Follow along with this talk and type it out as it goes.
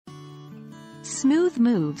Smooth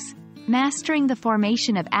moves, mastering the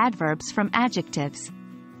formation of adverbs from adjectives.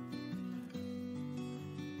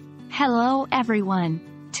 Hello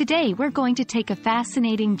everyone. Today we're going to take a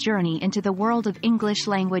fascinating journey into the world of English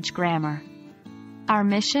language grammar. Our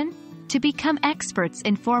mission? To become experts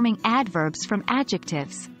in forming adverbs from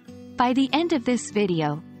adjectives. By the end of this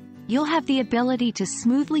video, you'll have the ability to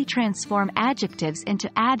smoothly transform adjectives into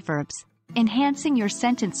adverbs, enhancing your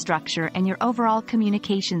sentence structure and your overall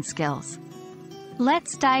communication skills.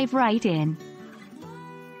 Let's dive right in.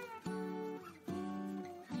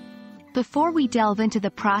 Before we delve into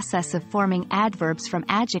the process of forming adverbs from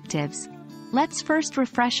adjectives, let's first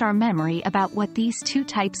refresh our memory about what these two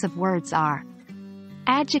types of words are.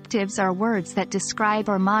 Adjectives are words that describe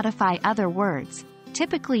or modify other words,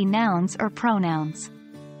 typically nouns or pronouns.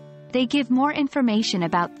 They give more information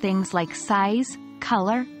about things like size,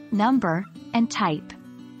 color, number, and type.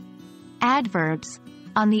 Adverbs,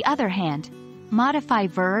 on the other hand, modify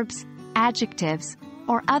verbs, adjectives,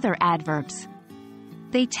 or other adverbs.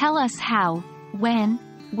 They tell us how, when,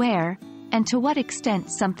 where, and to what extent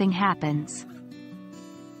something happens.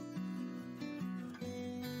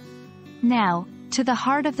 Now, to the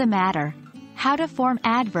heart of the matter, how to form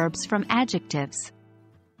adverbs from adjectives.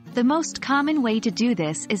 The most common way to do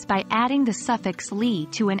this is by adding the suffix "ly"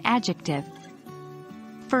 to an adjective.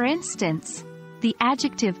 For instance, the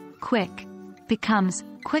adjective quick becomes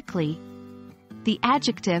quickly. The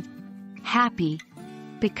adjective happy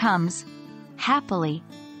becomes happily,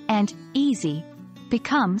 and easy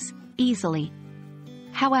becomes easily.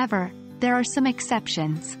 However, there are some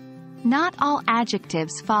exceptions. Not all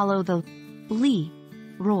adjectives follow the "ly"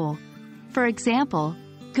 rule. For example,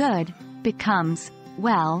 good becomes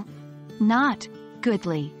well, not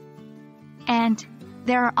goodly. And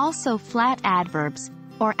there are also flat adverbs,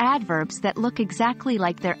 or adverbs that look exactly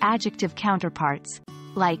like their adjective counterparts,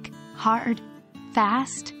 like hard,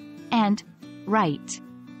 fast, and right.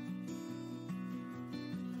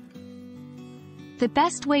 The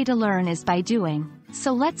best way to learn is by doing,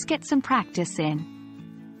 so let's get some practice in.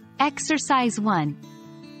 Exercise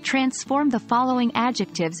 1. Transform the following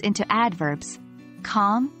adjectives into adverbs: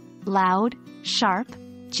 calm, loud, sharp,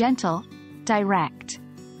 gentle, direct.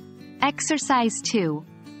 Exercise 2.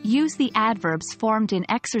 Use the adverbs formed in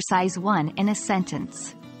Exercise 1 in a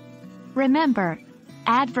sentence. Remember,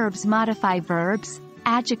 adverbs modify verbs,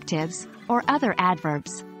 adjectives, or other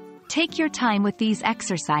adverbs. Take your time with these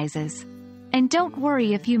exercises. And don't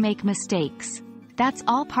worry if you make mistakes. That's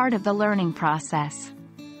all part of the learning process.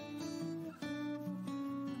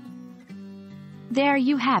 There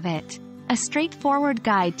you have it. A straightforward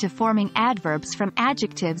guide to forming adverbs from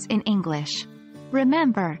adjectives in English.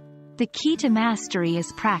 Remember, the key to mastery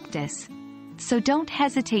is practice. So don't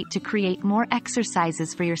hesitate to create more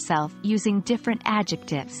exercises for yourself using different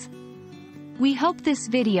adjectives. We hope this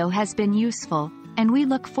video has been useful, and we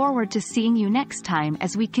look forward to seeing you next time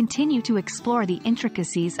as we continue to explore the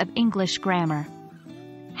intricacies of English grammar.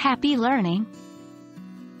 Happy learning!